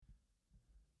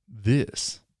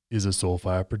This is a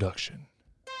Soulfire production.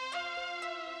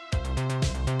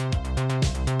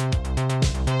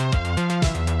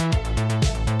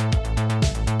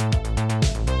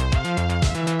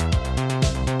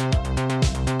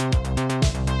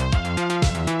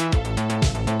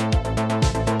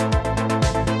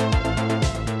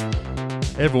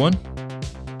 Hey everyone,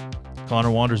 Connor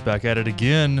Wanders back at it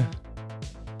again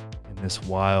in this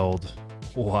wild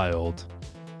world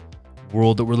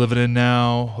that we're living in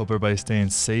now. Hope everybody's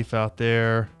staying safe out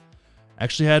there.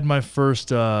 Actually had my first,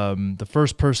 the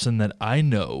first person that I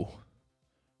know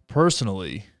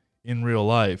personally in real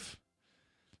life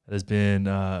that has been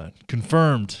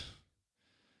confirmed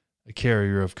a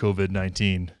carrier of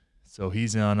COVID-19. So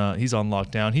he's on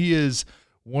lockdown. He is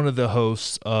one of the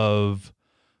hosts of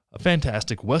a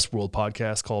fantastic Westworld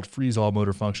podcast called Freeze All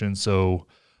Motor Function. So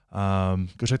go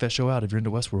check that show out if you're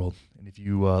into Westworld. And if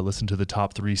you listen to the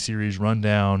top 3 series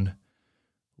rundown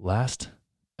last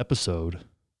episode,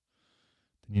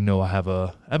 then you know I have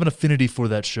an affinity for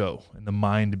that show and the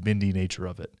mind-bending nature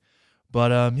of it.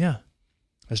 But yeah,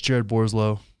 that's Jared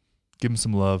Borslow. Give him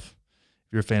some love.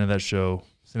 If you're a fan of that show,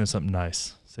 send him something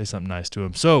nice. Say something nice to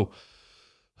him. So,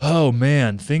 oh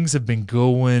man, things have been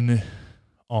going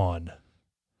on.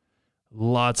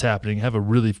 Lots happening. I have a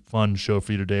really fun show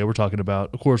for you today. We're talking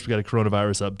about, of course, we got a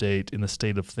coronavirus update in the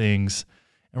state of things,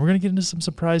 and we're going to get into some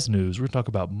surprise news. We're going to talk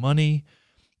about money,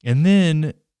 and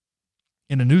then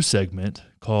in a new segment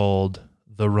called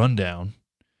The Rundown,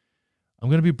 I'm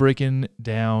going to be breaking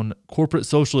down corporate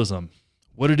socialism,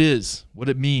 what it is, what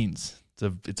it means.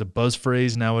 It's a buzz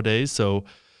phrase nowadays, so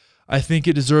I think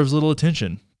it deserves a little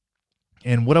attention.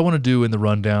 And what I want to do in The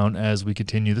Rundown as we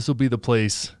continue, this will be the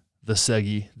place, the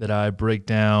Segi, that I break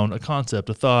down a concept,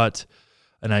 a thought,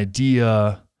 an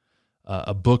idea,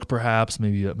 a book perhaps,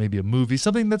 maybe a movie,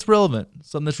 something that's relevant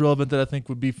that I think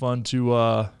would be fun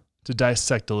to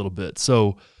dissect a little bit.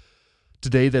 So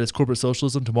today that is corporate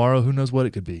socialism. Tomorrow, who knows what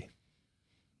it could be?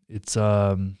 It's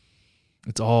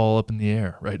all up in the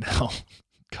air right now.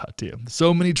 Goddamn,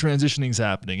 so many transitionings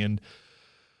happening, and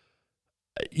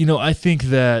I think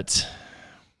that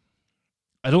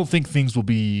I don't think things will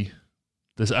be.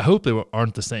 I hope they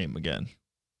aren't the same again.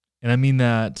 And I mean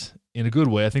that in a good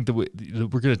way. I think that we're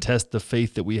going to test the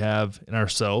faith that we have in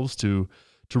ourselves to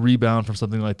rebound from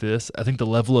something like this. I think the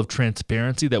level of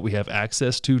transparency that we have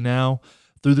access to now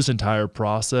through this entire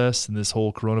process and this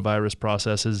whole coronavirus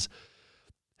process has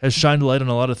shined a light on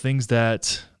a lot of things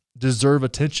that deserve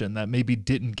attention that maybe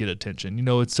didn't get attention.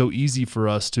 It's so easy for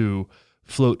us to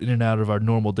float in and out of our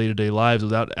normal day-to-day lives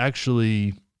without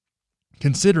actually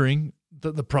considering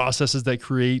the processes that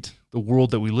create the world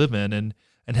that we live in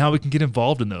and how we can get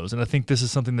involved in those. And I think this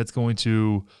is something that's going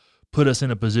to put us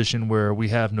in a position where we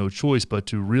have no choice but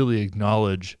to really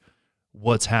acknowledge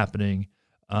what's happening,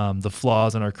 the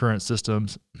flaws in our current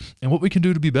systems, and what we can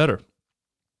do to be better.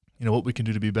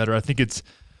 I think it's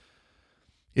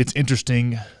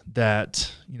interesting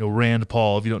that, Rand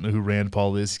Paul, if you don't know who Rand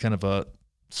Paul is, he's kind of a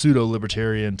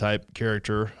pseudo-libertarian type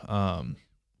character. I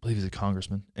believe he's a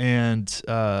congressman. And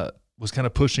was kind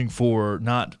of pushing for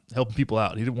not helping people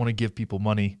out. He didn't want to give people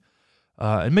money.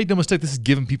 And make no mistake, this is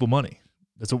giving people money.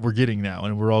 That's what we're getting now.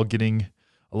 And we're all getting,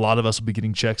 a lot of us will be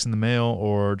getting checks in the mail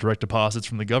or direct deposits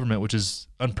from the government, which is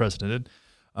unprecedented.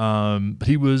 But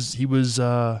he was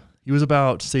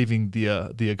about saving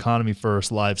the economy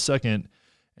first, lives second,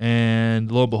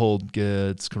 and lo and behold,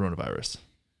 gets coronavirus.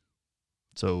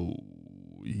 So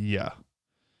yeah,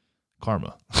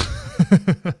 karma.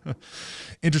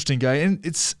 Interesting guy. And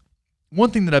it's one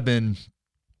thing that I've been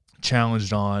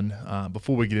challenged on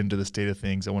before we get into the state of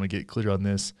things. I want to get clear on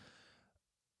this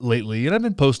lately. And I've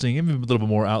been posting, I've been a little bit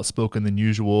more outspoken than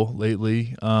usual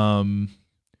lately. I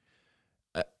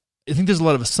think there's a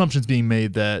lot of assumptions being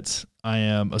made that I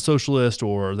am a socialist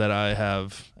or that I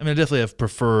definitely have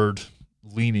preferred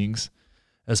leanings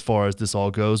as far as this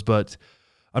all goes, but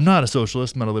I'm not a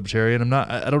socialist. I'm not a libertarian.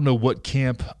 I don't know what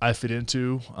camp I fit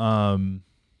into.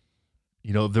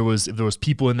 If there was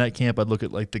people in that camp, I'd look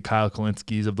at like the Kyle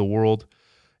Kalinskis of the world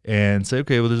and say,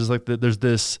 okay, well,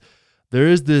 there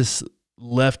is this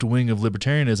left wing of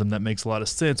libertarianism that makes a lot of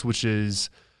sense, which is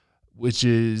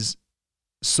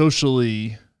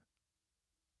socially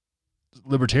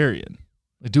libertarian.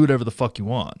 Like, do whatever the fuck you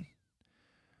want,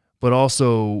 but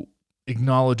also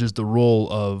acknowledges the role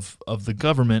of the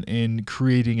government in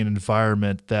creating an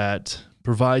environment that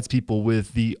provides people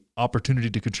with the opportunity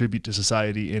to contribute to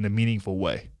society in a meaningful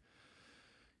way.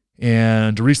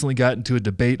 And recently got into a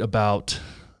debate about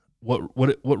what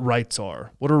rights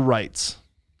are. What are rights?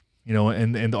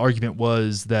 And the argument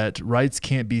was that rights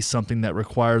can't be something that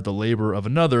require the labor of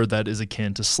another that is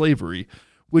akin to slavery,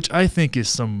 which I think is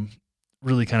some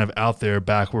really kind of out there,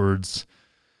 backwards,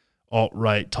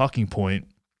 alt-right talking point,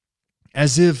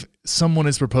 as if someone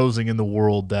is proposing in the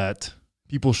world that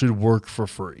people should work for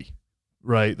free,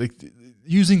 right? Like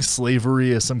using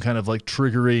slavery as some kind of like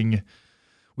triggering,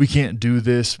 we can't do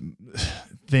this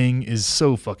thing is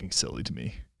so fucking silly to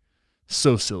me.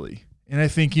 So silly. And I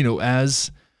think,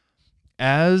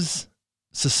 as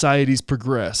societies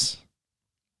progress,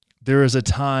 there is a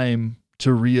time to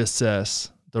reassess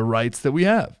the rights that we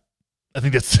have. I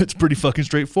think that's pretty fucking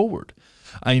straightforward.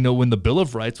 I know when the Bill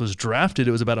of Rights was drafted,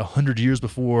 it was about 100 years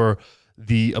before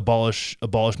the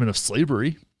abolishment of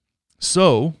slavery.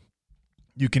 So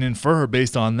you can infer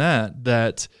based on that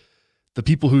the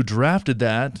people who drafted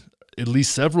that, at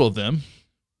least several of them,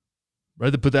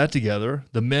 right, that put that together,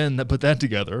 the men that put that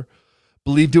together,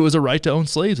 believed it was a right to own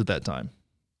slaves at that time.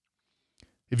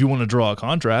 If you want to draw a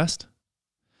contrast.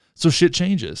 So shit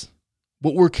changes.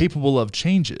 What we're capable of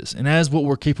changes. And as what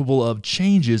we're capable of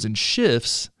changes and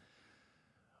shifts,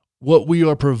 what we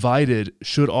are provided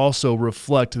should also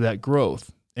reflect that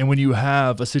growth. And when you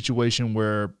have a situation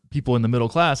where people in the middle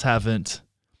class haven't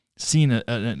seen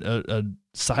can't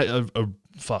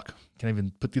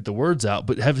even get the words out,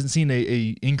 but haven't seen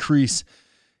a increase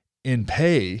in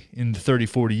pay in 30,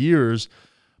 40 years,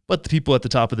 but the people at the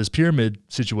top of this pyramid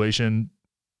situation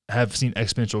have seen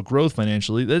exponential growth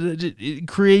financially, it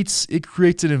creates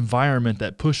an environment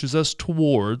that pushes us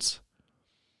towards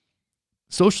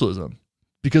socialism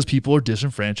because people are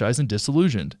disenfranchised and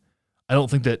disillusioned. I don't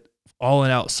think that all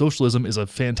and out socialism is a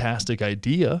fantastic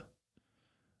idea.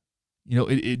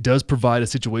 It does provide a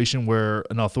situation where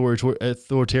an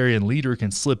authoritarian leader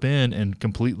can slip in and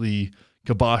completely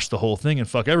kibosh the whole thing and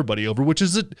fuck everybody over,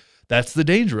 that's the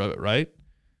danger of it, right?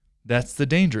 That's the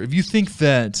danger. If you think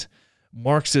that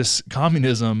Marxist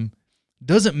communism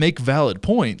doesn't make valid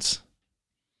points,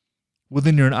 well,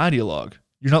 then you're an ideologue.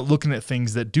 You're not looking at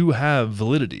things that do have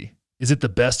validity. Is it the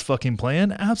best fucking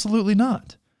plan? Absolutely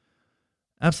not.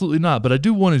 Absolutely not. But I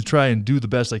do want to try and do the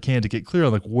best I can to get clear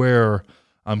on like where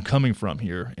I'm coming from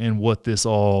here and what this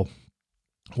all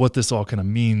kind of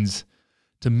means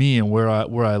to me and where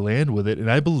I land with it.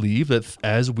 And I believe that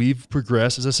as we've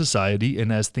progressed as a society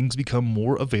and as things become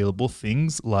more available,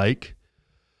 things like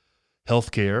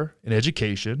healthcare and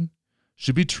education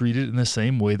should be treated in the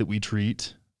same way that we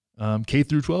treat K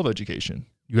through 12 education.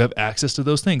 You have access to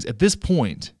those things. At this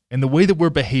point, and the way that we're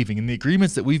behaving and the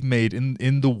agreements that we've made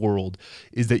in the world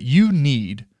is that you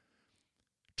need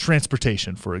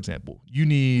transportation, for example. You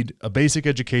need a basic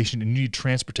education and you need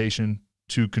transportation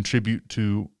to contribute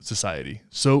to society.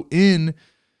 So in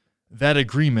that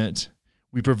agreement,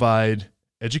 we provide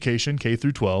education, K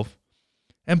through 12,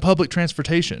 and public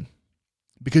transportation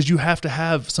because you have to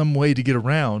have some way to get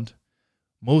around,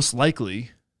 most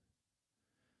likely,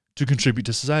 to contribute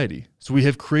to society. So we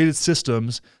have created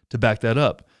systems to back that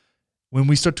up. When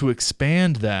we start to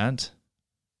expand that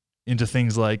into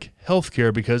things like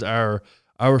healthcare, because our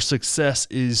success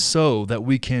is so that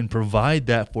we can provide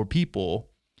that for people,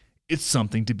 it's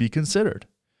something to be considered.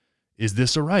 Is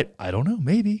this a right? I don't know,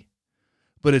 maybe.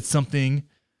 But it's something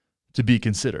to be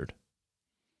considered.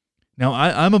 Now,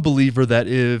 I'm a believer that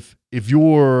if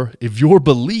your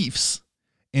beliefs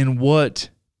in what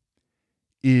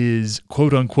is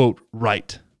quote unquote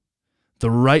right, the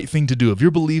right thing to do, if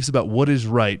your beliefs about what is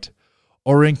right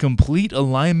are in complete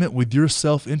alignment with your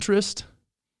self-interest,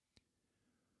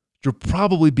 you're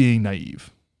probably being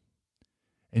naive.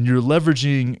 And you're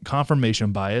leveraging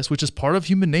confirmation bias, which is part of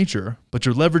human nature, but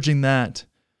you're leveraging that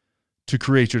to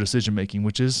create your decision-making,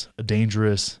 which is a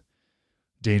dangerous,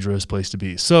 dangerous place to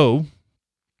be. So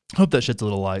I hope that sheds a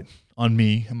little light on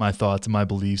me and my thoughts and my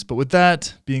beliefs. But with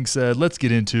that being said, let's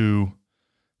get into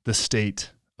the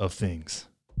state of things.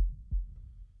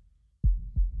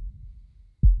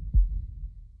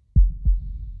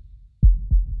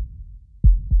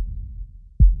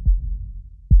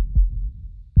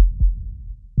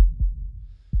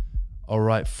 All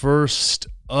right, first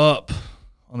up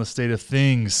on the state of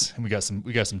things, and we got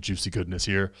some juicy goodness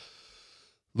here.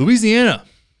 Louisiana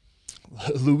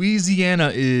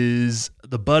is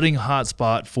the budding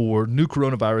hotspot for new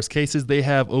coronavirus cases. They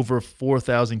have over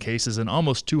 4,000 cases and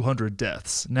almost 200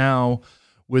 deaths. Now,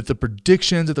 with the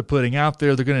predictions that they're putting out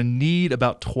there, they're going to need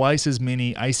about twice as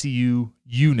many ICU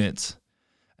units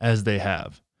as they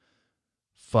have.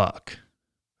 Fuck.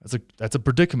 That's a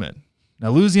predicament.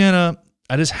 Now, Louisiana,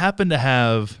 I just happen to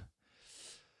have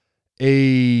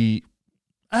happen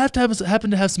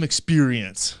to have some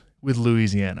experience with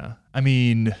Louisiana. I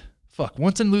mean, fuck.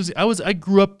 Once in Louisiana, I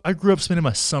grew up spending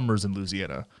my summers in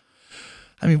Louisiana.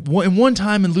 I mean, in one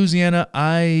time in Louisiana,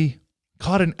 I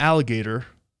caught an alligator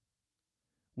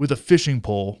with a fishing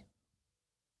pole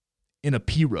in a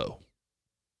P-row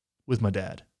with my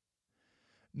dad.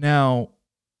 Now,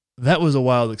 that was a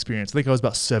wild experience. I think I was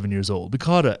about 7 years old. We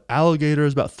caught an alligator. It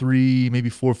was about 3, maybe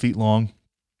 4 feet long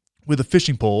with a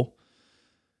fishing pole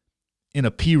in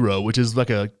a P-row, which is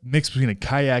like a mix between a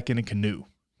kayak and a canoe.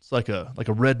 It's like a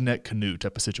redneck canoe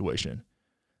type of situation.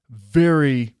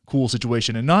 Very cool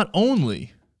situation. And not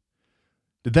only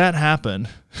did that happen,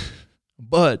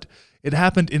 but it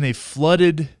happened in a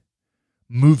flooded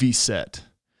movie set.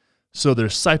 So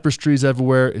there's cypress trees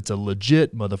everywhere. It's a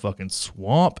legit motherfucking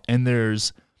swamp. And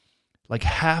there's like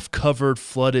half-covered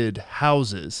flooded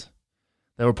houses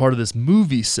that were part of this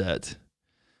movie set.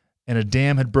 And a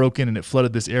dam had broken and it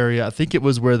flooded this area. I think it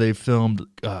was where they filmed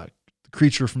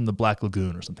Creature from the Black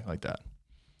Lagoon or something like that.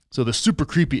 So the super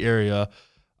creepy area.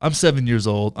 I'm 7 years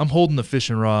old. I'm holding the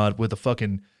fishing rod with a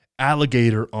fucking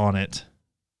alligator on it.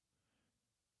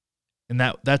 And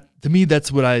that to me,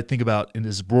 that's what I think about in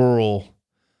this rural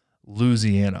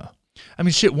Louisiana. I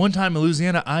mean, shit, one time in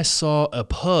Louisiana, I saw a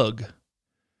pug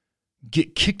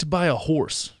get kicked by a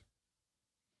horse.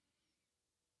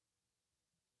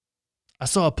 I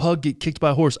saw a pug get kicked by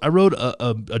a horse. I rode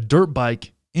a dirt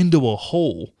bike into a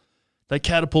hole that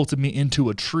catapulted me into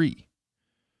a tree.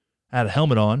 I had a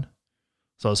helmet on,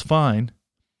 so I was fine.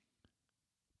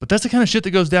 But that's the kind of shit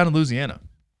that goes down in Louisiana.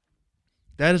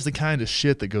 That is the kind of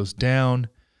shit that goes down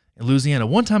in Louisiana.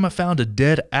 One time I found a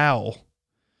dead owl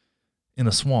in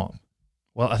a swamp.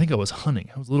 Well, I think I was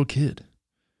hunting. I was a little kid.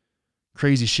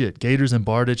 Crazy shit. Gators and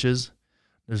bar ditches.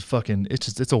 There's fucking,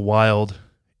 it's a wild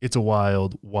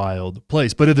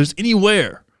place. But if there's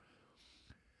anywhere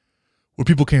where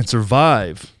people can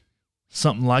survive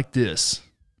something like this,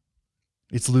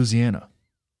 it's Louisiana.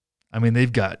 I mean,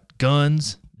 they've got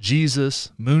guns,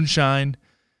 Jesus, moonshine,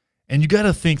 and you got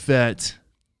to think that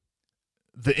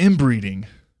the inbreeding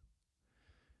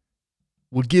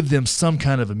would give them some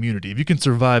kind of immunity. If you can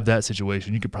survive that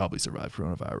situation, you could probably survive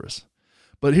coronavirus.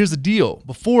 But here's the deal.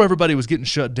 Before everybody was getting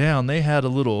shut down, they had a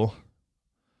little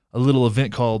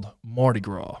event called Mardi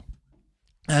Gras.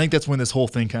 I think that's when this whole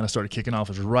thing kind of started kicking off.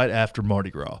 It was right after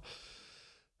Mardi Gras.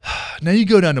 Now you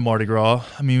go down to Mardi Gras.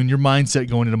 I mean, your mindset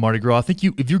going into Mardi Gras, I think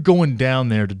if you're going down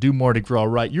there to do Mardi Gras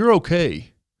right, you're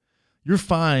okay. You're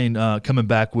fine coming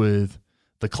back with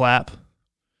the clap,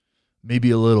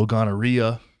 maybe a little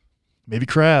gonorrhea, maybe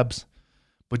crabs,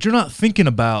 but you're not thinking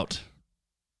about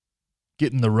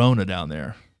getting the Rona down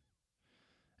there.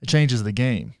 It changes the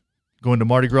game. Going to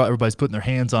Mardi Gras, everybody's putting their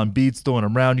hands on beads, throwing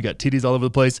them around. You got titties all over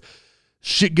the place.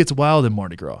 Shit gets wild in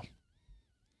Mardi Gras.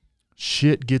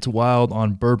 Shit gets wild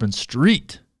on Bourbon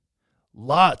Street.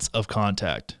 Lots of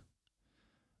contact.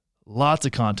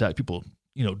 People,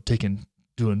 doing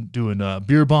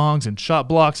beer bongs and shot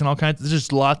blocks and all kinds. There's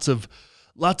just lots of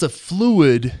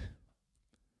fluid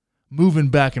moving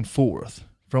back and forth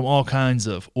from all kinds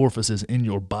of orifices in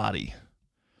your body.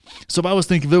 So if I was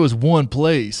thinking, if there was one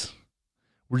place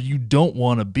where you don't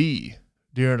want to be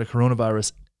during a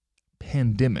coronavirus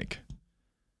pandemic,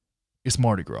 it's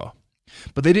Mardi Gras.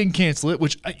 But they didn't cancel it,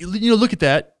 which, look at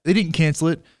that. They didn't cancel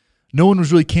it. No one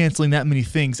was really canceling that many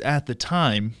things at the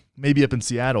time, maybe up in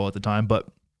Seattle at the time, but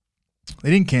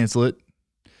they didn't cancel it.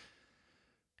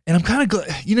 And I'm kind of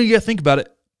glad, you got to think about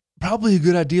it. Probably a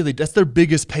good idea. That's their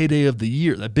biggest payday of the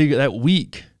year. That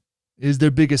week is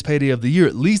their biggest payday of the year.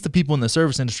 At least the people in the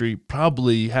service industry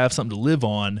probably have something to live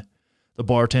on. The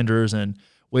bartenders and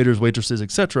waiters, waitresses,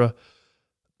 etc.,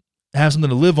 have something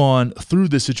to live on through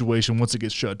this situation once it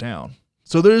gets shut down.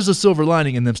 So there is a silver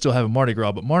lining in them still having Mardi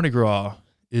Gras, but Mardi Gras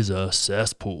is a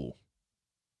cesspool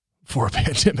for a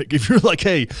pandemic. If you're like,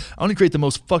 hey, I want to create the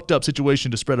most fucked up situation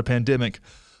to spread a pandemic,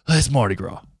 it's Mardi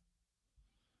Gras.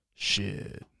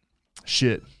 Shit.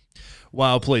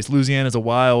 Wild place. Louisiana's a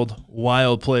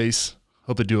wild place.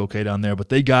 Hope they do okay down there, but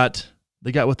they got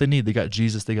what they need. They got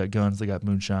Jesus, they got guns, they got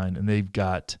moonshine, and they've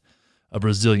got a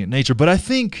resilient nature. But I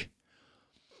think,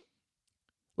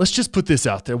 let's just put this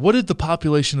out there. What if the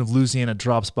population of Louisiana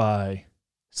drops by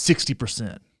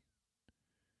 60%?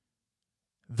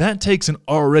 That takes an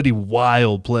already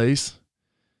wild place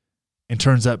and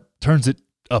turns it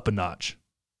up a notch.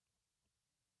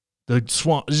 The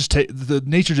swamp the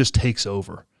nature just takes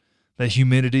over. That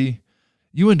humidity,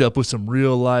 you end up with some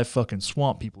real life fucking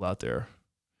swamp people out there.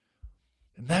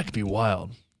 And that could be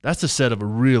wild. That's a scene of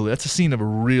a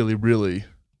really, really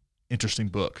interesting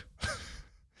book.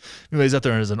 Anybody's out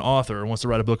there as an author and wants to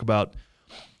write a book about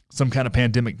some kind of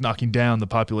pandemic knocking down the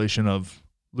population of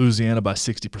Louisiana by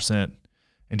 60%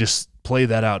 and just play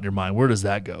that out in your mind. Where does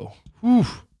that go? Whew.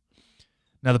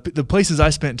 Now, the places I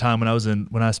spent time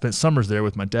when I spent summers there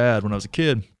with my dad when I was a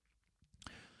kid,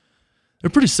 They're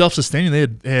pretty self-sustaining.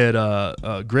 They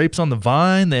had grapes on the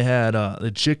vine. They had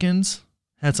the chickens.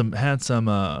 Had some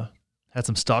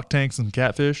stock tanks and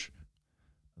catfish.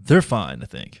 They're fine, I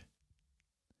think.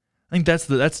 I think that's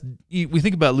we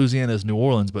think about Louisiana as New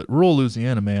Orleans, but rural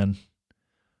Louisiana, man,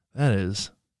 that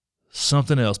is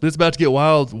something else. But it's about to get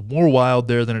more wild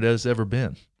there than it has ever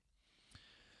been.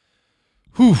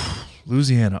 Whew,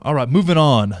 Louisiana. All right, moving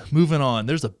on.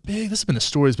 This has been a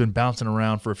story that's been bouncing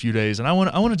around for a few days, and I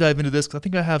want to dive into this because I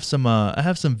think I have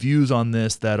some views on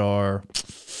this that are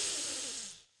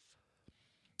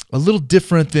a little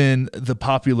different than the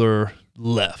popular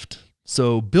left.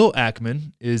 So Bill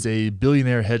Ackman is a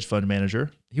billionaire hedge fund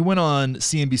manager. He went on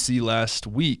CNBC last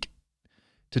week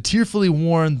to tearfully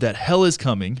warn that hell is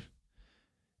coming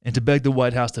and to beg the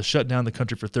White House to shut down the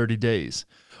country for 30 days,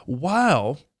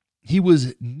 while he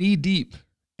was knee-deep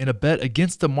in a bet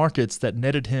against the markets that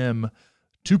netted him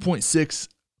 $2.6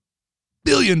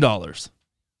 billion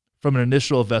from an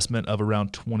initial investment of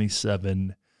around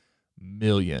 $27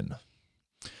 million.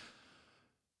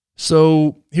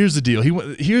 So here's the deal.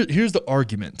 Here's the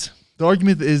argument. The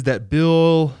argument is that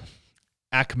Bill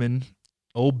Ackman,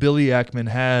 old Billy Ackman,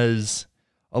 has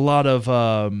a lot of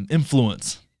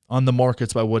influence on the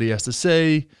markets by what he has to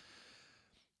say.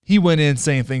 He went in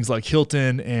saying things like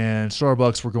Hilton and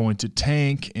Starbucks were going to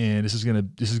tank, and this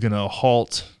is gonna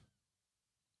halt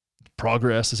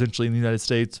progress essentially in the United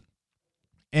States.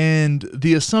 And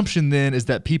the assumption then is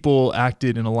that people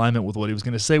acted in alignment with what he was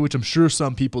going to say, which I'm sure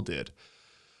some people did.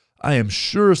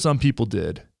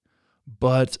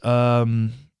 But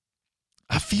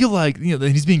I feel like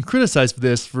he's being criticized for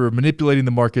this, for manipulating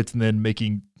the markets and then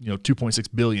making $2.6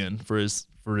 billion for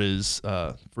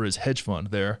his hedge fund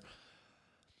there.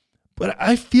 But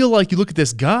I feel like you look at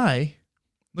this guy,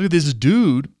 look at this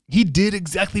dude, he did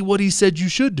exactly what he said you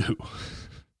should do.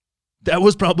 That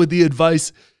was probably the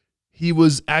advice he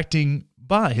was acting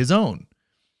by, his own.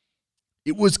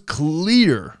 It was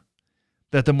clear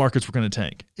that the markets were going to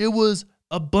tank. It was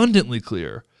abundantly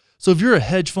clear. So if you're a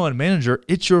hedge fund manager,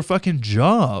 it's your fucking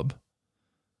job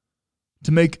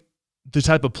to make the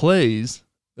type of plays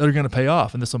that are going to pay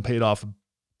off. And this one paid off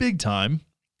big time.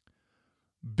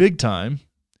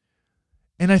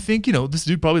 And I think, this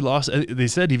dude probably they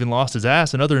said even lost his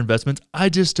ass in other investments. I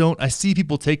see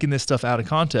people taking this stuff out of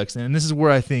context. And this is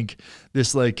where I think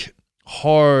this like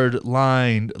hard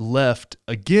line left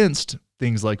against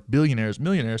things like billionaires,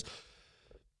 millionaires,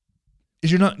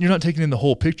 is you're not taking in the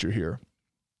whole picture here.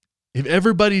 If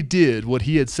everybody did what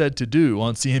he had said to do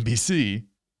on CNBC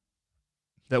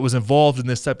that was involved in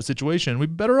this type of situation,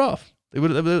 we'd be better off.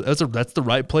 That's the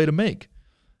right play to make.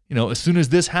 As soon as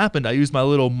this happened, I used my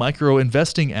little micro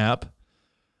investing app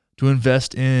to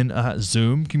invest in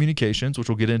Zoom communications, which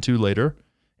we'll get into later,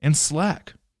 and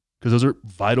Slack, because those are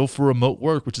vital for remote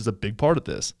work, which is a big part of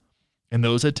this. And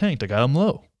those had tanked. I got them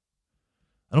low.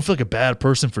 I don't feel like a bad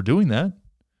person for doing that.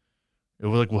 It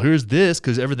was like, well, here's this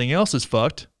because everything else is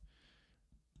fucked.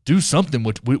 Do something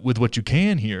with what you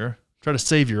can here. Try to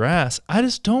save your ass. I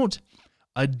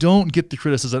don't get the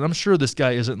criticism. I'm sure this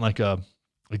guy isn't like a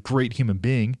great human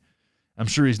being. I'm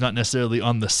sure he's not necessarily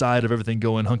on the side of everything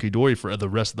going hunky-dory for the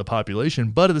rest of the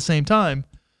population. But at the same time,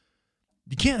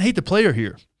 you can't hate the player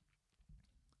here.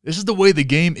 This is the way the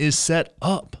game is set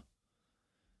up.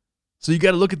 So you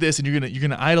got to look at this, and you're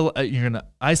gonna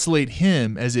isolate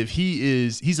him as if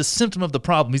he's a symptom of the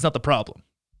problem. He's not the problem.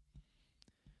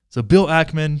 So Bill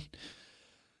Ackman,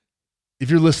 if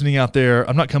you're listening out there,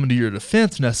 I'm not coming to your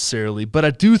defense necessarily, but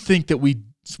I do think that we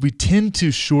tend to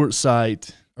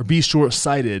be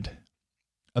short-sighted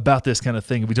about this kind of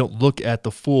thing. We don't look at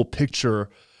the full picture,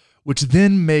 which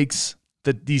then makes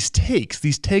these takes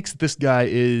that this guy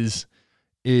is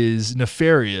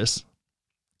nefarious,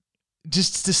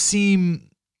 just to seem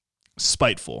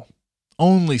spiteful,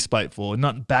 only spiteful, and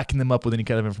not backing them up with any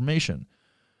kind of information.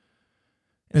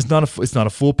 And it's not a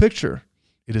full picture.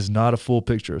 It is not a full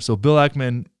picture. So Bill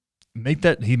Ackman,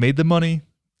 he made the money.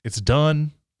 It's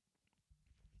done.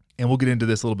 And we'll get into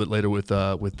this a little bit later with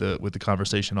the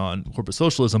conversation on corporate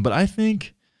socialism. But I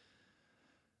think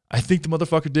the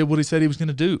motherfucker did what he said he was going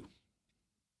to do.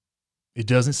 It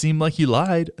doesn't seem like he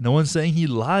lied. No one's saying he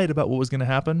lied about what was going to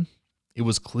happen. It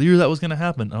was clear that was going to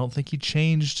happen. I don't think he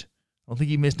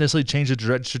necessarily changed the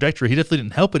trajectory. He definitely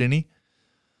didn't help it any.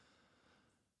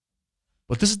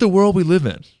 But this is the world we live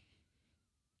in.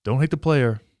 Don't hate the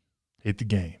player, hate the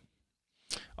game.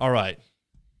 All right.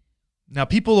 Now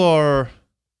people are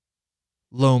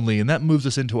lonely, and that moves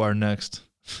us into our next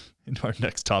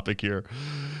topic here.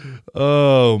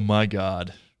 Oh my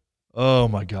God.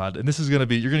 And this is going to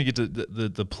be, you're going to get to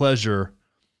the pleasure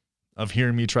of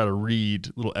hearing me try to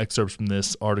read little excerpts from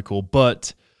this article.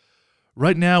 But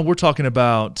right now we're talking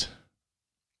about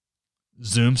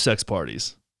Zoom sex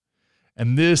parties.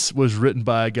 And this was written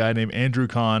by a guy named Andrew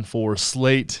Kahn for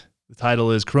Slate. The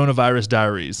title is Coronavirus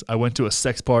Diaries. I went to a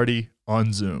sex party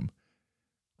on Zoom.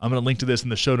 I'm going to link to this in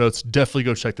the show notes. Definitely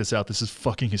go check this out. This is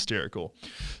fucking hysterical.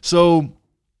 So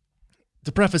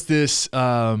to preface this,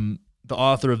 the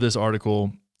author of this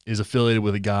article is affiliated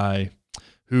with a guy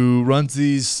who runs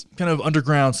these kind of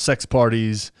underground sex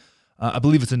parties. I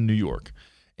believe it's in New York.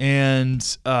 And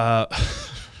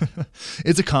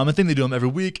it's a common thing. They do them every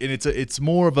week, and it's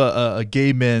more of a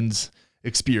gay men's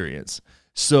experience.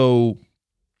 So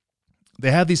they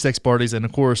have these sex parties, and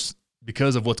of course,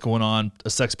 because of what's going on, a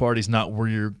sex party is not where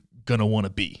you're going to want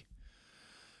to be,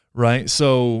 right?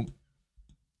 So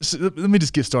let me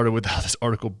just get started with how this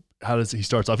article, he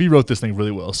starts off. He wrote this thing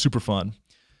really well, super fun.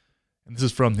 And this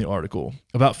is from the article.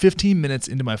 About 15 minutes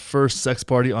into my first sex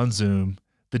party on Zoom,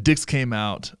 the dicks came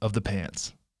out of the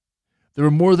pants. There were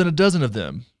more than a dozen of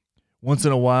them. Once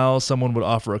in a while, someone would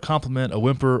offer a compliment, a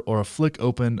whimper, or a flick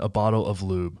open a bottle of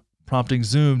lube, prompting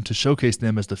Zoom to showcase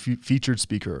them as the featured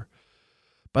speaker.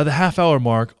 By the half-hour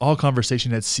mark, all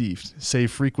conversation had ceased,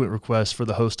 save frequent requests for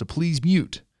the host to please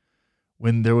mute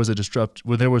when there was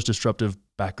disruptive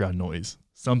background noise.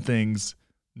 Some things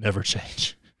never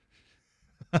change.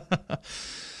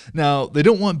 Now, they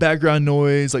don't want background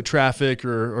noise like traffic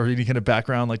or any kind of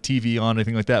background like TV on,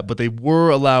 anything like that, but they were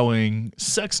allowing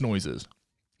sex noises.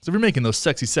 So if you're making those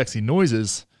sexy, sexy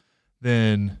noises,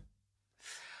 then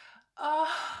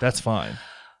that's fine.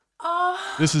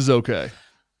 This is okay.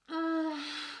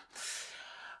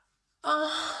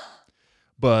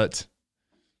 But,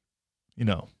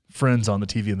 friends on the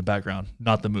TV in the background,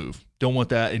 not the move. Don't want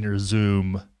that in your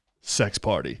Zoom sex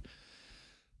party.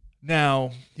 Now,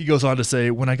 he goes on to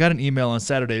say, when I got an email on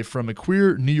Saturday from a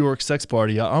queer New York sex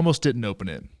party, I almost didn't open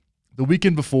it. The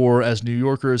weekend before, as New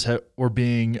Yorkers were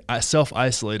being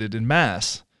self-isolated en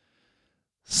masse,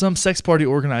 some sex party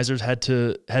organizers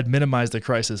had minimized the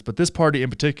crisis, but this party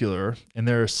in particular, and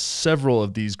there are several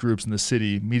of these groups in the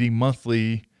city meeting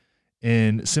monthly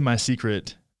in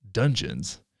semi-secret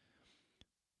dungeons.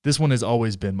 This one has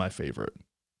always been my favorite.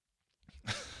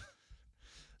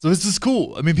 So this is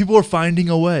cool. I mean, people are finding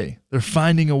a way. They're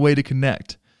finding a way to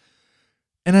connect.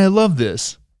 And I love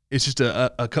this. It's just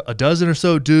a dozen or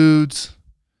so dudes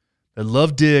that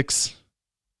love dicks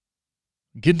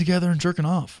getting together and jerking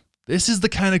off. This is the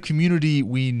kind of community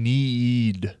we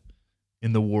need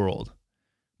in the world.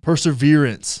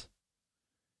 Perseverance,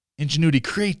 ingenuity,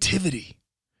 creativity.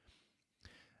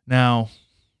 Now,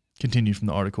 continue from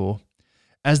the article.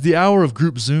 As the hour of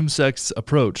group Zoom sex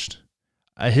approached,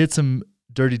 I hit some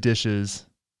dirty dishes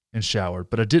and showered,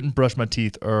 but I didn't brush my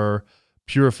teeth or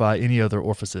purify any other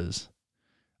orifices.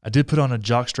 I did put on a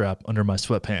jockstrap under my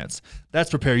sweatpants. That's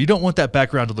prepared. You don't want that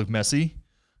background to look messy.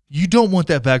 You don't want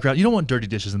that background. You don't want dirty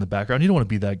dishes in the background. You don't want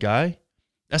to be that guy.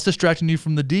 That's distracting you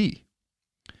from the D.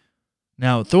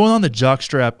 Now, throwing on the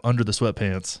jockstrap under the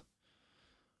sweatpants,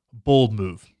 bold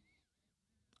move.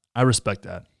 I respect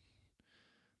that.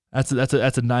 That's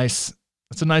a nice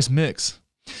mix.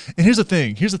 And here's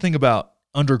the thing about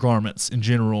undergarments in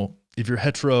general. If you're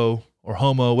hetero or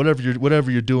homo, whatever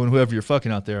you're doing, whoever you're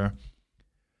fucking out there,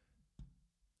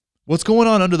 what's going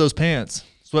on under those pants?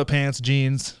 Sweatpants,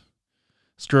 jeans,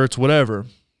 skirts, whatever.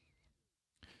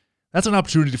 That's an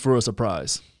opportunity for a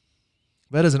surprise.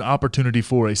 That is an opportunity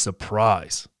for a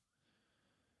surprise.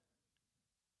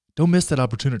 Don't miss that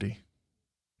opportunity.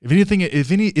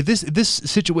 If this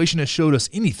situation has showed us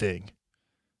anything,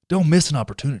 don't miss an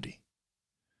opportunity.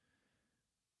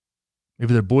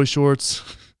 Maybe they're boy shorts.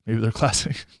 Maybe they're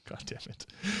classic. God damn it.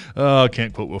 Oh, I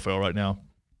can't quote Will Ferrell right now.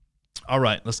 All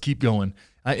right, let's keep going.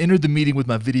 I entered the meeting with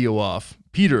my video off.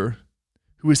 Peter,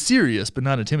 who was serious but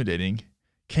not intimidating,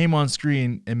 came on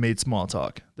screen and made small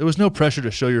talk. There was no pressure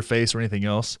to show your face or anything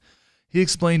else. He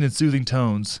explained in soothing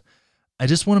tones, I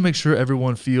just want to make sure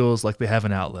everyone feels like they have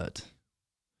an outlet.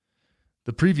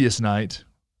 The previous night,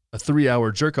 a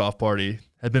 3-hour jerk-off party,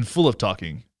 had been full of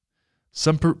talking.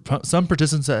 Some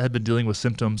participants that had been dealing with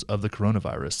symptoms of the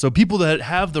coronavirus. So people that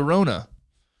have the Rona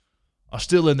are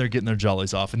still in there getting their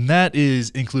jollies off. And that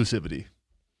is inclusivity.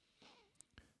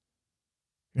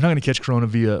 You're not going to catch corona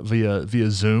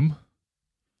via Zoom.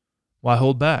 Why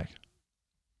hold back?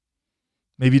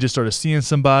 Maybe you just started seeing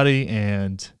somebody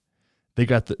and they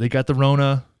got the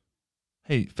Rona.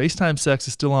 Hey, FaceTime sex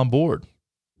is still on board.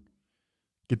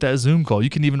 Get that Zoom call. You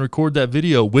can even record that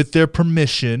video with their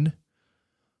permission.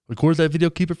 Record that video,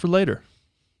 keep it for later.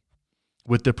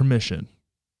 With their permission.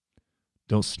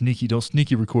 Don't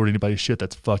sneaky record anybody's shit.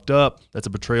 That's fucked up. That's a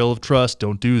betrayal of trust.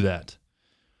 Don't do that.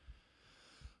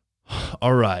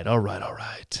 All right.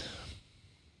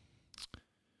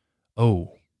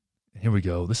 Oh, here we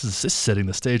go. This is setting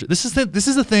the stage. This is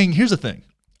the thing. Here's the thing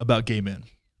about gay men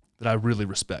that I really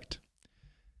respect.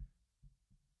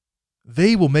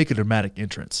 They will make a dramatic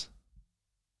entrance.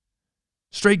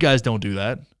 Straight guys don't do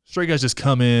that. Straight guys just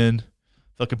come in,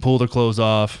 fucking pull their clothes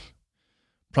off,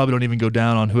 probably don't even go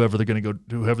down on whoever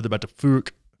they're about to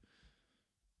fuck,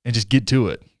 and just get to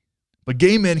it. But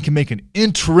gay men can make an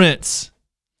entrance.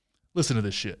 Listen to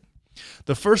this shit.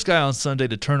 The first guy on Sunday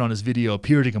to turn on his video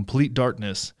appeared in complete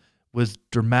darkness with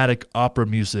dramatic opera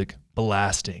music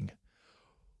blasting.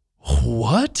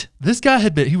 What? This guy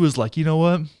he was like, you know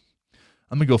what? I'm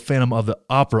going to go Phantom of the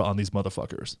Opera on these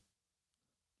motherfuckers.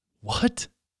 What?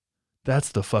 That's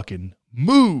the fucking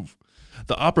move.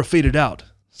 The opera faded out.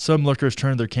 Some lurkers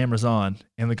turned their cameras on,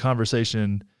 and the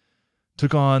conversation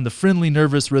took on the friendly,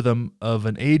 nervous rhythm of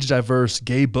an age-diverse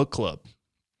gay book club.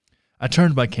 I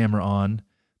turned my camera on.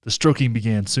 The stroking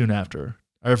began soon after,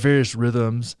 our various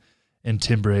rhythms and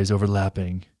timbres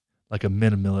overlapping like a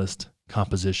minimalist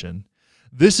composition.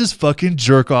 This is fucking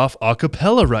jerk-off a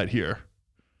cappella right here.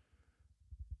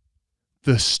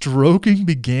 The stroking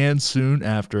began soon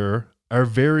after, our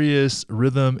various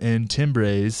rhythm and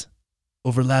timbres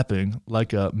overlapping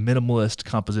like a minimalist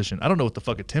composition. I don't know what the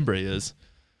fuck a timbre is,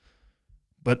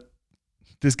 but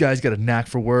this guy's got a knack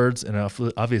for words and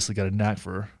obviously got a knack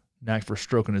for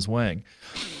stroking his wang.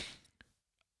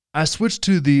 I switched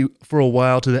for a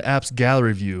while to the app's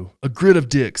gallery view, a grid of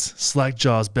dicks, slack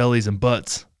jaws, bellies, and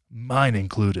butts, mine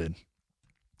included.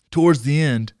 Towards the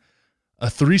end, a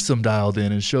threesome dialed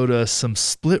in and showed us some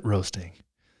split roasting.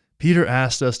 Peter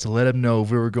asked us to let him know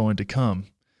if we were going to come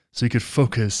so he could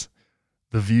focus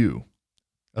the view.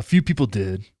 A few people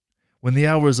did. When the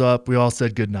hour was up, we all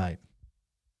said goodnight.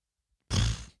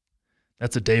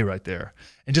 That's a day right there.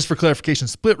 And just for clarification,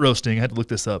 split roasting, I had to look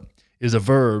this up, is a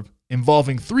verb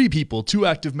involving 3 people, 2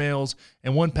 active males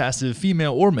and 1 passive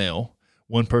female or male.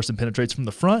 1 person penetrates from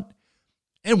the front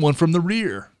and 1 from the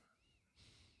rear.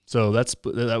 So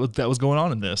that was going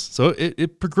on in this. So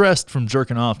it progressed from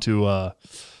jerking off to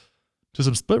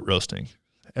some split roasting.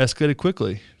 Escalated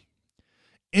quickly.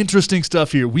 Interesting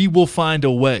stuff here. We will find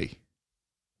a way.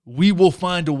 We will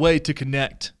find a way to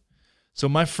connect. So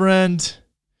my friend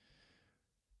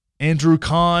Andrew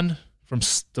Kahn,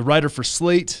 the writer for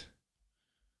Slate,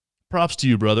 props to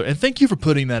you, brother. And thank you for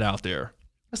putting that out there.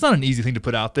 That's not an easy thing to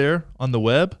put out there on the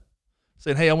web.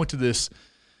 Saying, hey, I went to this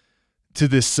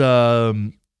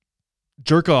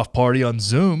jerk-off party on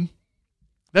Zoom.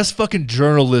 That's fucking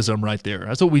journalism right there.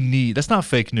 That's what we need. That's not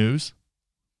fake news.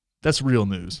 That's real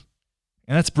news.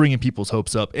 And that's bringing people's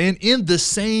hopes up. And in the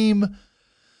same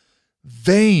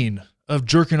vein of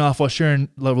jerking off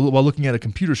while looking at a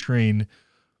computer screen,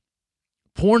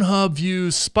 Pornhub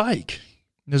views spike.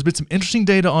 There's been some interesting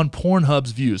data on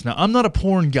Pornhub's views. Now, I'm not a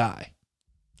porn guy.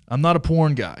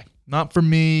 Not for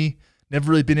me. Never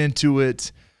really been into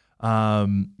it.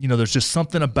 There's just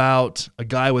something about a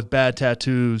guy with bad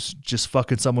tattoos just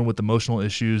fucking someone with emotional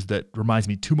issues that reminds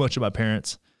me too much of my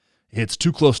parents. It hits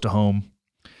too close to home.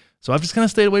 So I've just kind of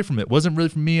stayed away from it. Wasn't really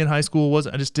for me in high school. I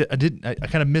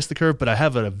kind of missed the curve, but I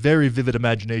have a very vivid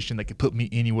imagination that could put me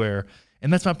anywhere.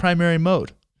 And that's my primary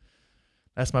mode.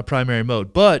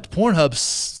 But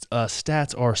Pornhub's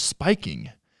stats are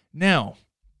spiking. Now,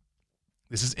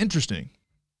 this is interesting.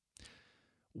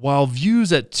 While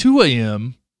views at 2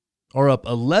 a.m. are up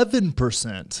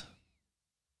 11%,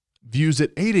 views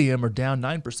at 8 a.m. are down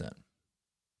 9%.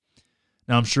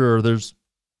 Now, I'm sure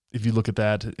if you look at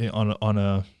that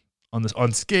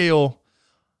on scale,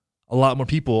 a lot more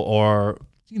people are,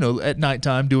 at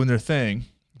nighttime doing their thing.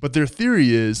 But their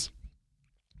theory is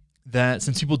that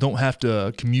since people don't have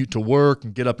to commute to work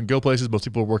and get up and go places, most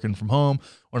people are working from home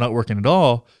or not working at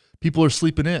all, people are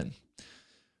sleeping in.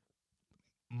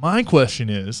 My question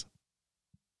is,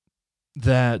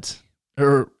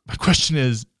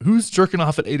 who's jerking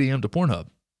off at 8 a.m. to Pornhub?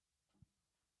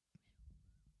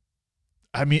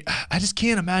 I mean, I just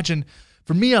can't imagine.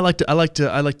 For me, I like to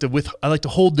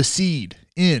hold the seed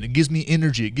in. It gives me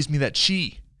energy. It gives me that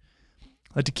chi.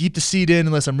 I like to keep the seed in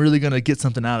unless I'm really going to get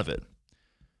something out of it.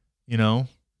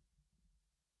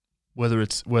 Whether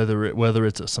it's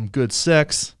some good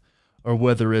sex or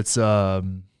whether it's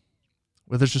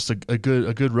just a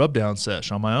good rub down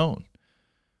sesh on my own.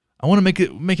 I want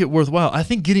to make it worthwhile. I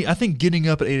think getting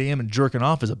up at 8 a.m. and jerking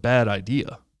off is a bad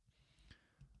idea.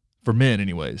 For men,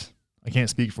 anyways. I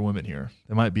can't speak for women here.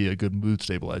 It might be a good mood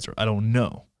stabilizer. I don't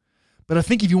know. But I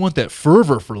think if you want that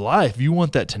fervor for life, if you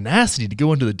want that tenacity to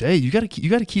go into the day, you got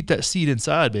to keep that seed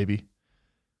inside, baby.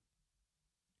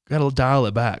 Got to dial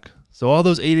it back. So all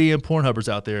those 8 a.m. Pornhubbers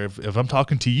out there, if I'm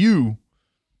talking to you,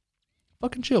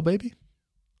 fucking chill, baby.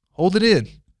 Hold it in.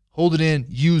 Hold it in.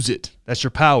 Use it. That's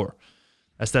your power.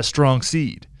 That's that strong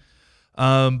seed.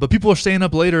 But people are staying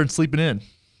up later and sleeping in.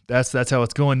 That's how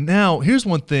it's going. Now, here's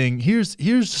one thing.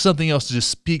 Here's something else to just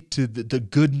speak to the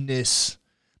goodness,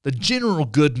 the general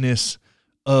goodness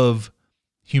of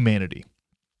humanity.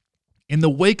 In the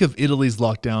wake of Italy's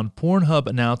lockdown, Pornhub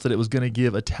announced that it was going to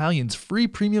give Italians free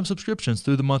premium subscriptions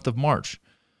through the month of March.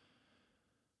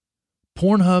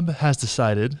 Pornhub has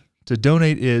decided to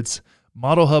donate its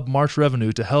Model Hub March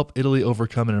revenue to help Italy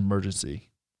overcome an emergency.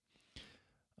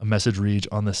 A message reads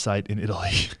on the site in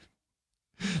Italy.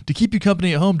 To keep you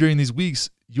company at home during these weeks,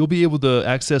 you'll be able to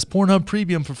access Pornhub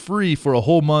Premium for free for a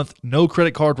whole month, no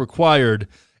credit card required,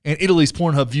 and Italy's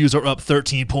Pornhub views are up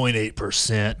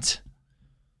 13.8%.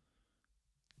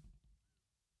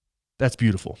 That's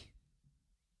beautiful.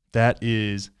 That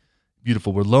is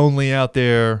beautiful. We're lonely out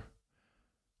there.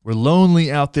 We're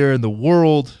lonely out there in the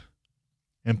world,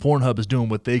 and Pornhub is doing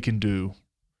what they can do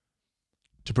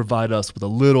to provide us with a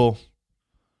little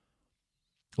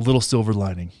silver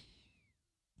lining,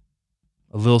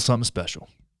 a little something special.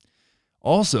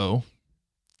 Also,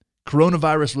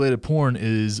 coronavirus-related porn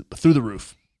is through the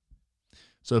roof.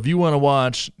 So if you want to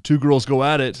watch two girls go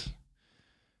at it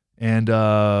and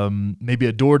maybe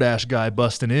a DoorDash guy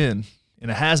busting in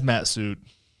a hazmat suit,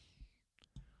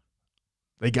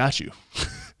 they got you.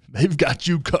 They've got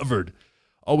you covered.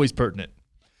 Always pertinent.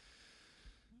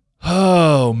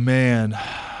 Oh, man.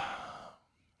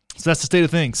 So that's the state of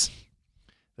things.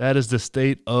 That is the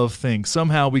state of things.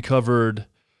 Somehow we covered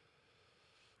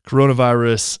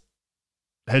coronavirus,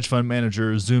 hedge fund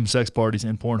managers, Zoom sex parties,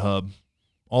 and Pornhub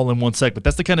all in one segment.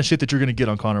 That's the kind of shit that you're going to get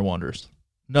on Connor Wanders.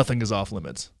 Nothing is off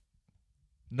limits.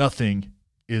 Nothing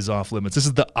is off limits. This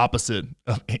is the opposite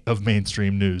of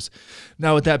mainstream news.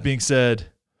 Now, with that being said,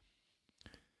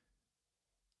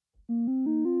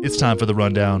 it's time for the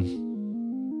rundown.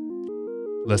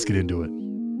 Let's get into it.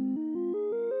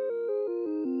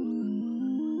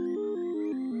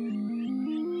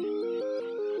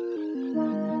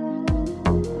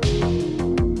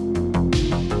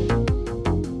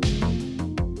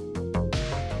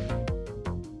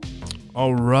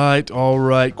 All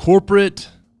right. Corporate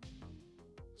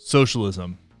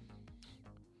socialism.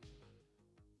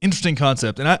 Interesting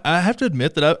concept. And I have to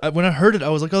admit that when I heard it, I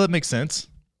was like, oh, that makes sense.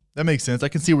 That makes sense. I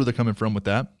can see where they're coming from with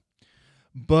that.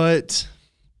 But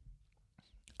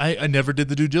I never did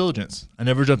the due diligence. I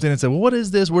never jumped in and said, well, what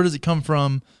is this? Where does it come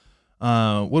from? What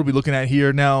are we looking at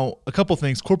here? Now, a couple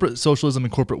things. Corporate socialism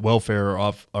and corporate welfare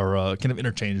are kind of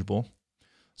interchangeable.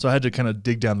 So I had to kind of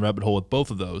dig down the rabbit hole with both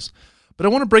of those. But I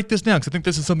want to break this down because I think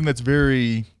this is something that's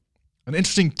an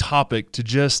interesting topic to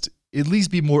just at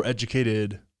least be more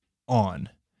educated on.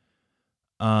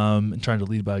 And trying to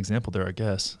lead by example there, I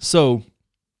guess. So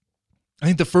I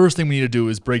think the first thing we need to do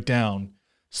is break down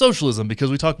socialism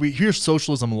because we hear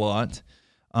socialism a lot.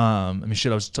 I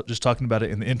was just talking about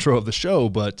it in the intro of the show,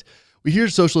 but we hear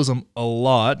socialism a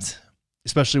lot,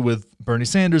 especially with Bernie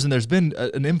Sanders, and there's been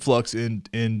an influx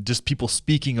in just people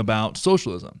speaking about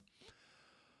socialism,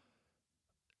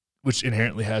 which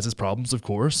inherently has its problems, of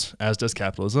course, as does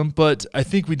capitalism. But I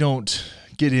think we don't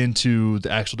get into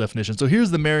the actual definition. So here's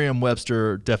the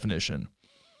Merriam-Webster definition.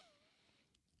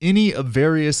 Any of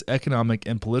various economic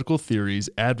and political theories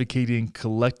advocating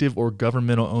collective or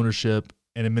governmental ownership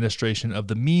and administration of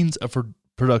the means of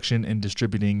production and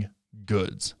distributing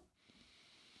goods.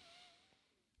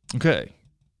 Okay,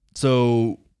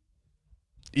 so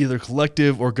either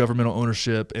collective or governmental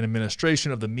ownership and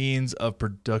administration of the means of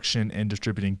production and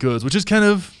distributing goods, which is kind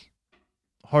of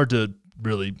hard to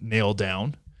really nail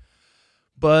down.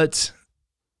 But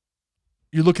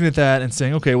you're looking at that and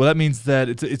saying, okay, well, that means that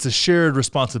it's a shared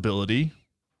responsibility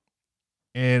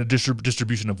and a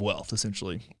distribution of wealth,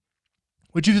 essentially.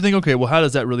 Which you think, okay, well, how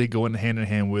does that really go in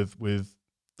hand with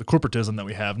the corporatism that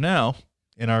we have now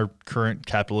in our current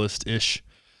capitalist-ish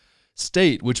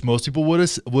state, which most people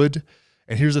would.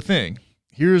 And here's the thing.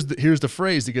 Here's the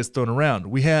phrase that gets thrown around.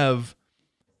 We have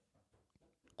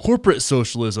corporate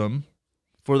socialism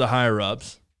for the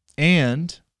higher-ups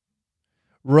and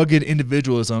rugged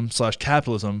individualism /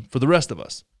 capitalism for the rest of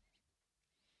us.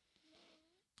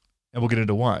 And we'll get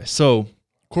into why. So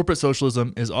corporate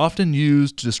socialism is often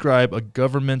used to describe a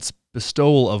government's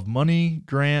bestowal of money,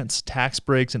 grants, tax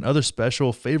breaks, and other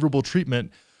special favorable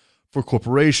treatment for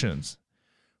corporations,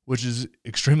 which is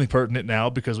extremely pertinent now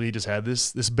because we just had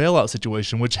this bailout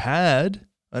situation, which had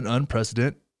an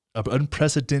unprecedented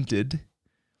unprecedented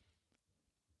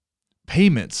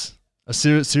payments, a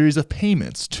series of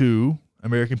payments to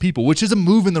American people, which is a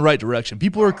move in the right direction.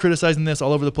 People are criticizing this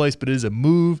all over the place, but it is a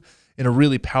move in a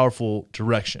really powerful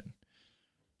direction.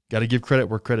 Got to give credit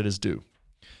where credit is due.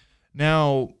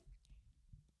 Now,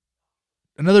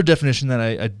 another definition that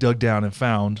I dug down and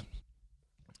found,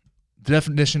 the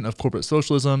definition of corporate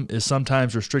socialism is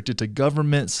sometimes restricted to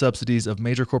government subsidies of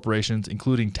major corporations,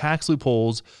 including tax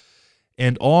loopholes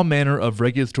and all manner of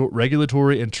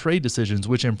regulatory and trade decisions,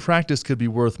 which in practice could be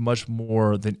worth much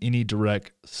more than any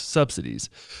direct subsidies.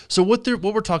 So what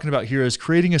we're talking about here is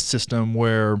creating a system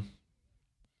where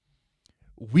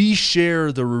we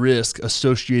share the risk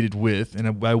associated with,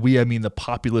 and by we I mean the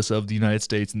populace of the United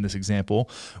States in this example,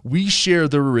 we share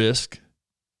the risk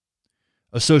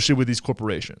associated with these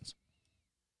corporations.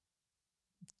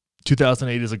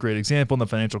 2008 is a great example in the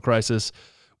financial crisis.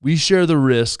 We share the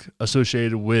risk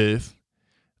associated with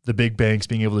the big banks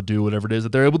being able to do whatever it is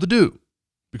that they're able to do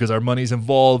because our money's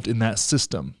involved in that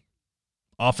system,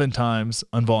 oftentimes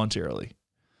involuntarily,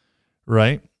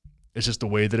 right? It's just the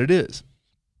way that it is.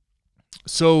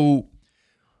 So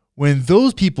when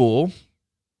those people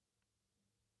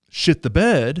shit the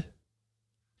bed,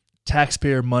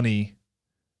 taxpayer money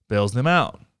bails them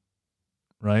out,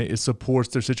 right? It supports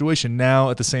their situation. Now,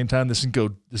 at the same time, this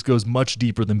goes much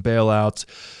deeper than bailouts.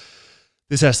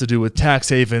 This has to do with tax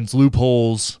havens,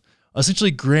 loopholes,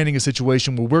 essentially granting a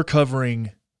situation where we're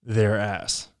covering their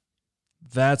ass.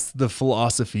 That's the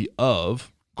philosophy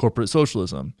of corporate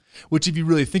socialism, which, if you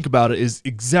really think about it, is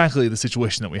exactly the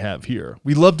situation that we have here.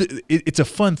 We love to, it's a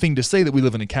fun thing to say that we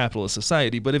live in a capitalist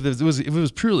society, but if it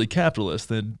was purely capitalist,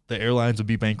 then the airlines would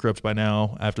be bankrupt by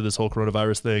now after this whole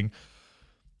coronavirus thing.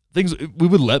 We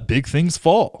would let big things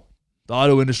fall. The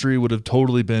auto industry would have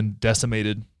totally been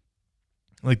decimated.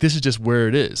 Like, this is just where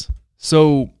it is.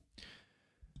 So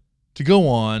to go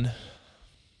on,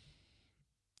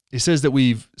 it says that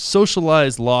we've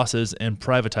socialized losses and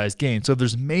privatized gains. So if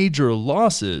there's major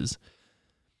losses,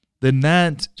 then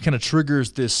that kind of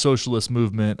triggers this socialist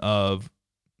movement of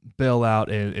bailout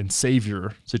and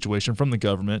savior situation from the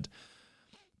government.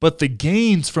 But the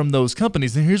gains from those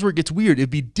companies, and here's where it gets weird.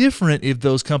 It'd be different if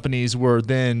those companies were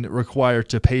then required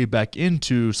to pay back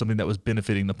into something that was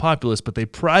benefiting the populace, but they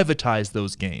privatized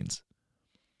those gains.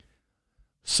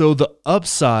 So the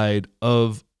upside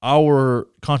of our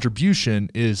contribution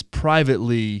is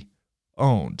privately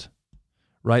owned,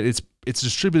 right? It's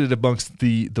distributed amongst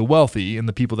the wealthy and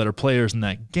the people that are players in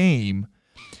that game,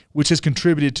 which has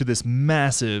contributed to this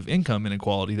massive income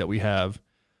inequality that we have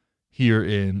here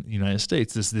in the United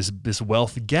States, this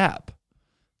wealth gap,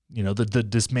 the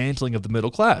dismantling of the middle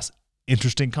class.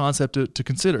 Interesting concept to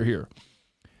consider here.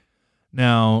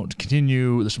 Now, to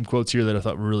continue, there's some quotes here that I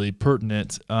thought were really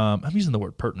pertinent. I'm using the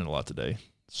word pertinent a lot today.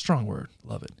 Strong word.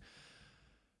 Love it.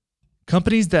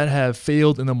 Companies that have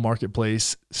failed in the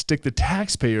marketplace stick the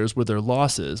taxpayers with their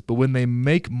losses, but when they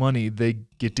make money, they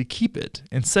get to keep it.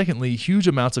 And secondly, huge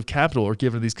amounts of capital are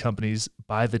given to these companies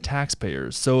by the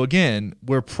taxpayers. So again,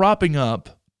 we're propping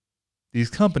up these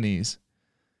companies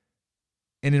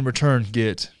and in return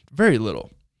get very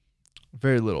little.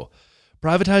 Very little.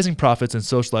 Privatizing profits and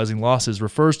socializing losses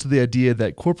refers to the idea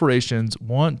that corporations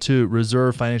want to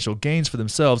reserve financial gains for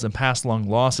themselves and pass along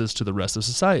losses to the rest of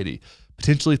society,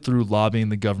 potentially through lobbying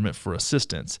the government for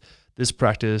assistance. This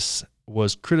practice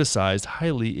was criticized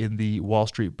highly in the Wall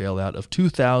Street bailout of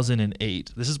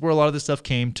 2008. This is where a lot of this stuff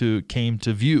came to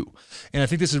view. And I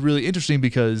think this is really interesting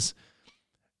because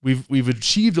we've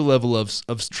achieved a level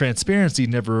of transparency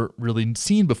never really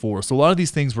seen before. So a lot of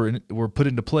these things were put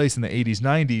into place in the 80s,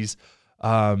 90s,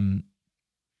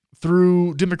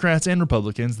 through Democrats and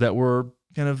Republicans that were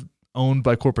kind of owned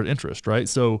by corporate interest, right?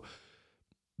 So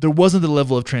there wasn't the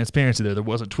level of transparency there. There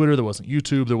wasn't Twitter, there wasn't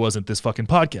YouTube, there wasn't this fucking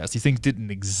podcast. These things didn't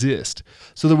exist.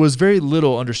 So there was very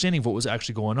little understanding of what was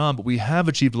actually going on, but we have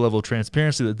achieved a level of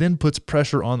transparency that then puts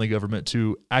pressure on the government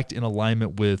to act in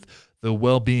alignment with the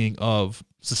well-being of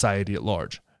society at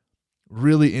large.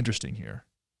 Really interesting here.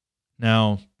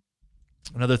 Now,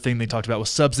 another thing they talked about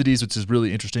was subsidies, which is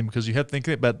really interesting because you have to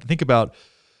think about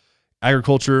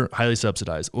agriculture, highly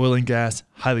subsidized. Oil and gas,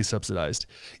 highly subsidized.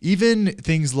 Even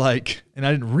things like, and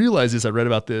I didn't realize this, I read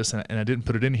about this and I didn't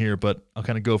put it in here, but I'll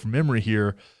kind of go from memory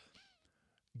here.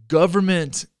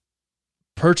 Government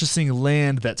purchasing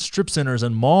land that strip centers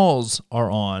and malls are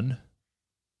on,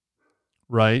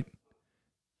 right?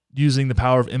 Using the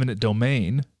power of eminent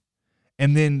domain.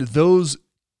 And then those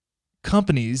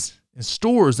companies and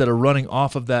stores that are running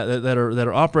off of that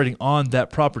are operating on that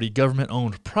property,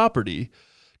 government-owned property,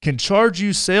 can charge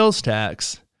you sales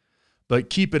tax,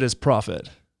 but keep it as profit.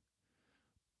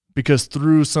 Because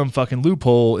through some fucking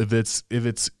loophole, if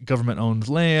it's government owned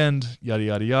land, yada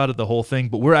yada yada, the whole thing.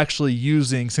 But we're actually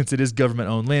using, since it is government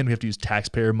owned land, we have to use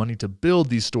taxpayer money to build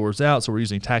these stores out. So we're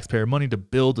using taxpayer money to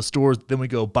build the stores. Then we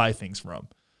go buy things from.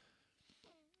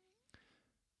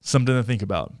 Something to think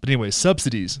about. But anyway,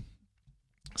 subsidies.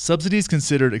 Subsidies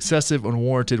considered excessive,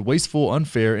 unwarranted, wasteful,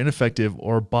 unfair, ineffective,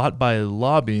 or bought by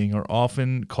lobbying are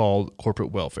often called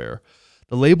corporate welfare.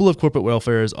 The label of corporate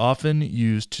welfare is often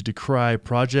used to decry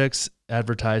projects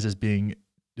advertised as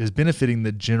benefiting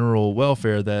the general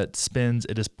welfare that spends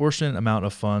a disproportionate amount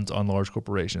of funds on large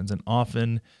corporations, and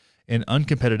often in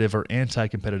uncompetitive or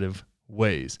anti-competitive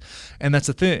ways. And that's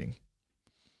the thing.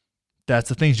 That's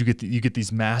the things you get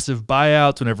these massive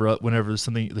buyouts whenever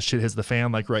the shit hits the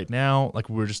fan, like right now, like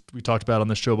we talked about on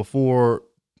this show before.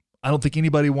 I don't think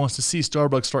anybody wants to see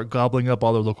Starbucks start gobbling up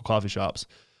all their local coffee shops.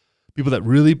 People that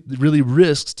really, really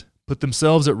put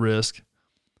themselves at risk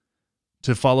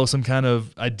to follow some kind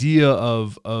of idea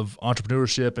of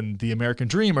entrepreneurship and the American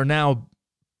dream are now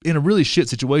in a really shit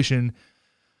situation.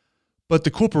 But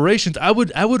the corporations, I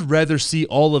would rather see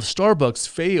all of Starbucks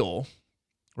fail,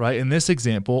 right? In this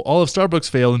example, all of Starbucks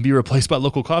fail and be replaced by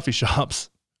local coffee shops,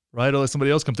 right? Or let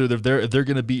somebody else come through. They're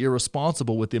going to be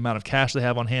irresponsible with the amount of cash they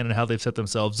have on hand and how they've set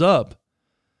themselves up.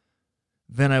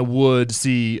 Then I would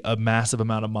see a massive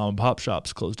amount of mom and pop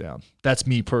shops close down. That's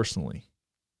me personally.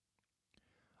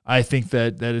 I think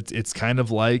that it's kind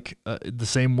of like the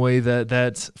same way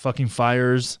that fucking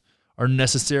fires are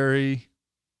necessary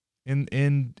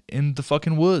in the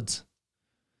fucking woods.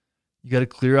 You got to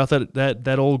clear out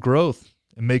that old growth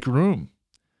and make room.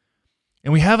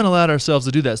 And we haven't allowed ourselves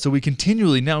to do that. So we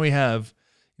continually, now we have,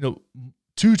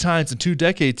 2 times in 2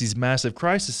 decades, these massive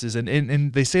crises.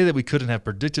 And they say that we couldn't have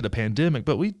predicted a pandemic,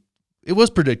 but it was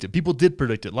predicted. People did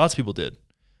predict it. Lots of people did.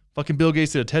 Fucking Bill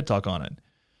Gates did a TED Talk on it.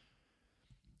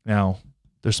 Now,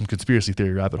 there's some conspiracy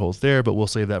theory rabbit holes there, but we'll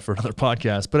save that for another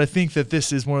podcast. But I think that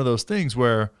this is one of those things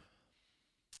where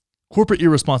corporate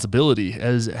irresponsibility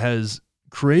has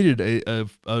created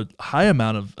a high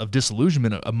amount of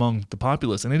disillusionment among the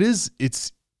populace. And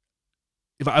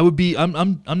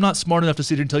I'm not smart enough to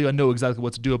sit here and tell you I know exactly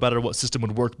what to do about it or what system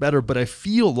would work better, but I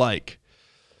feel like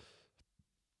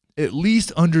at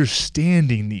least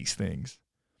understanding these things,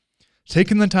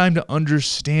 taking the time to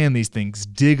understand these things,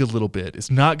 dig a little bit.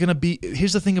 It's not going to be,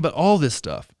 here's the thing about all this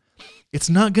stuff. It's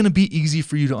not going to be easy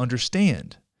for you to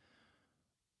understand.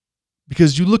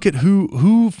 Because you look at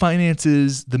who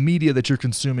finances the media that you're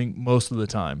consuming most of the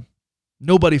time.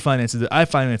 Nobody finances it. I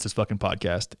finance this fucking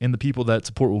podcast and the people that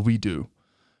support what we do.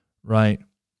 Right?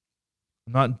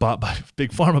 I'm not bought by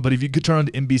Big Pharma, but if you could turn on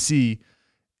to NBC,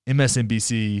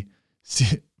 MSNBC,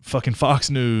 fucking Fox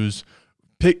News,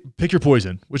 pick your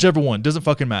poison, whichever one, doesn't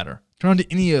fucking matter. Turn on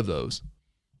to any of those.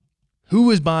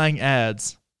 Who is buying ad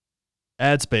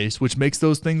space, which makes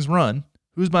those things run?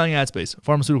 Who's buying ad space?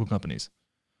 Pharmaceutical companies.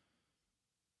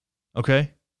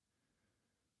 Okay?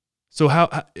 So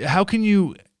how can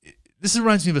you, this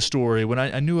reminds me of a story when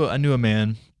I knew a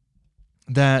man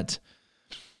that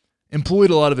employed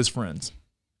a lot of his friends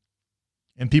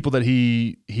and people that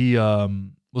he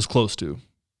was close to,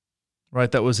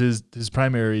 right? That was his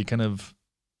primary kind of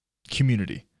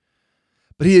community.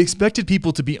 But he expected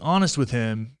people to be honest with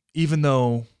him,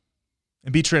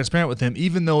 and be transparent with him,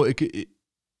 even though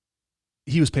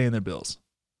he was paying their bills.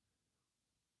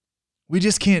 We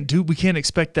can't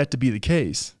expect that to be the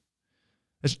case.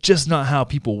 That's just not how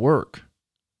people work.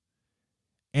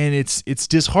 And it's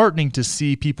disheartening to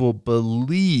see people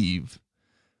believe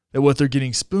that what they're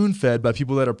getting spoon-fed by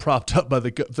people that are propped up by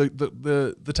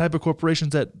the type of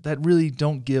corporations that really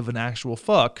don't give an actual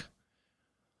fuck.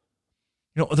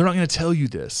 They're not going to tell you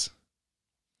this.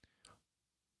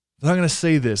 They're not going to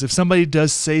say this. If somebody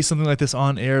does say something like this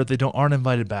on air, they aren't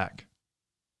invited back.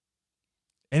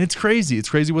 And it's crazy. It's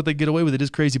crazy what they get away with. It is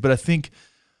crazy. But I think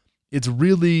it's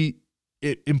really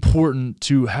important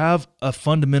to have a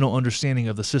fundamental understanding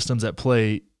of the systems at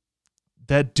play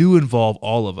that do involve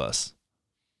all of us.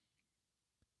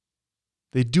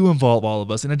 They do involve all of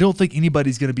us. And I don't think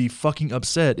anybody's going to be fucking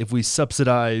upset if we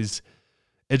subsidize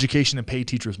education and pay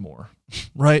teachers more,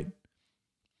 right?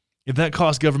 If that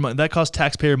costs government, that costs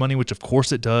taxpayer money, which of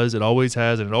course it does, it always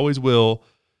has, and it always will.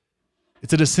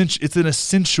 It's an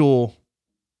essential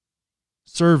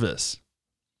service,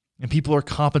 and people are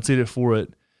compensated for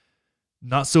it.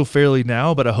 Not so fairly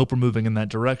now, but I hope we're moving in that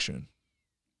direction.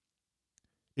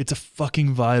 It's a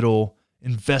fucking vital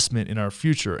investment in our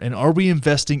future. And are we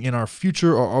investing in our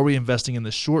future, or are we investing in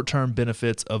the short-term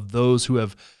benefits of those who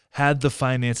have had the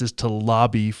finances to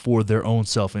lobby for their own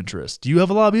self-interest? Do you have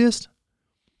a lobbyist?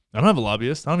 I don't have a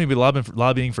lobbyist. I don't even be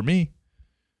lobbying for me.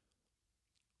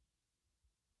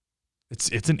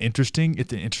 it's an interesting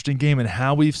game, and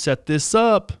how we've set this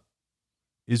up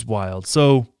is wild.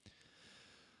 So,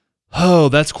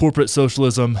 that's corporate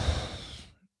socialism.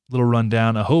 Little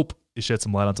rundown. I hope it shed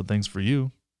some light on some things for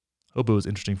you. Hope it was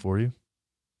interesting for you.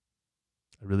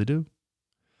 I really do.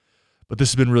 But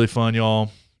this has been really fun,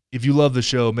 y'all. If you love the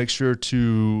show, make sure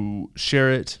to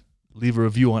share it. Leave a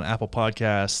review on Apple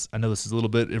Podcasts. I know this is a little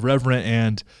bit irreverent,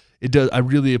 and it does. I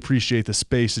really appreciate the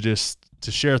space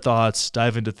to share thoughts,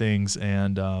 dive into things,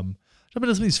 and jump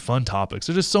into some of these fun topics.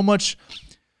 There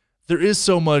is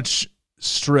so much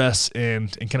stress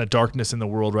and kind of darkness in the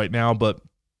world right now, but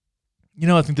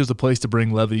I think there's a place to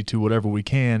bring levity to whatever we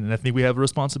can, and I think we have a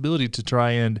responsibility to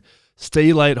try and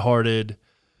stay lighthearted.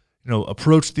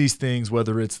 Approach these things,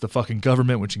 whether it's the fucking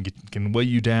government, which can weigh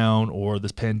you down, or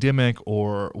this pandemic,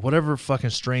 or whatever fucking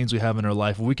strains we have in our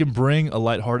life. If we can bring a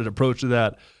lighthearted approach to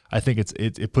that, I think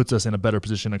it puts us in a better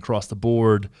position across the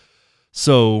board.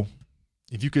 So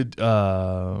if you could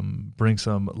bring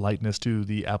some lightness to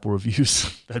the Apple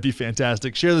reviews, that'd be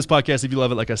fantastic. Share this podcast if you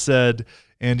love it, like I said.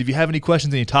 And if you have any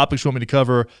questions, any topics you want me to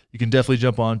cover, you can definitely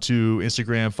jump onto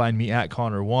Instagram. Find me at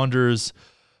Connor Wanders.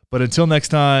 But until next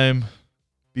time,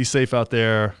 be safe out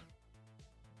there.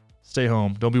 Stay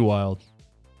home. Don't be wild.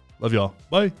 Love y'all.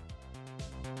 Bye.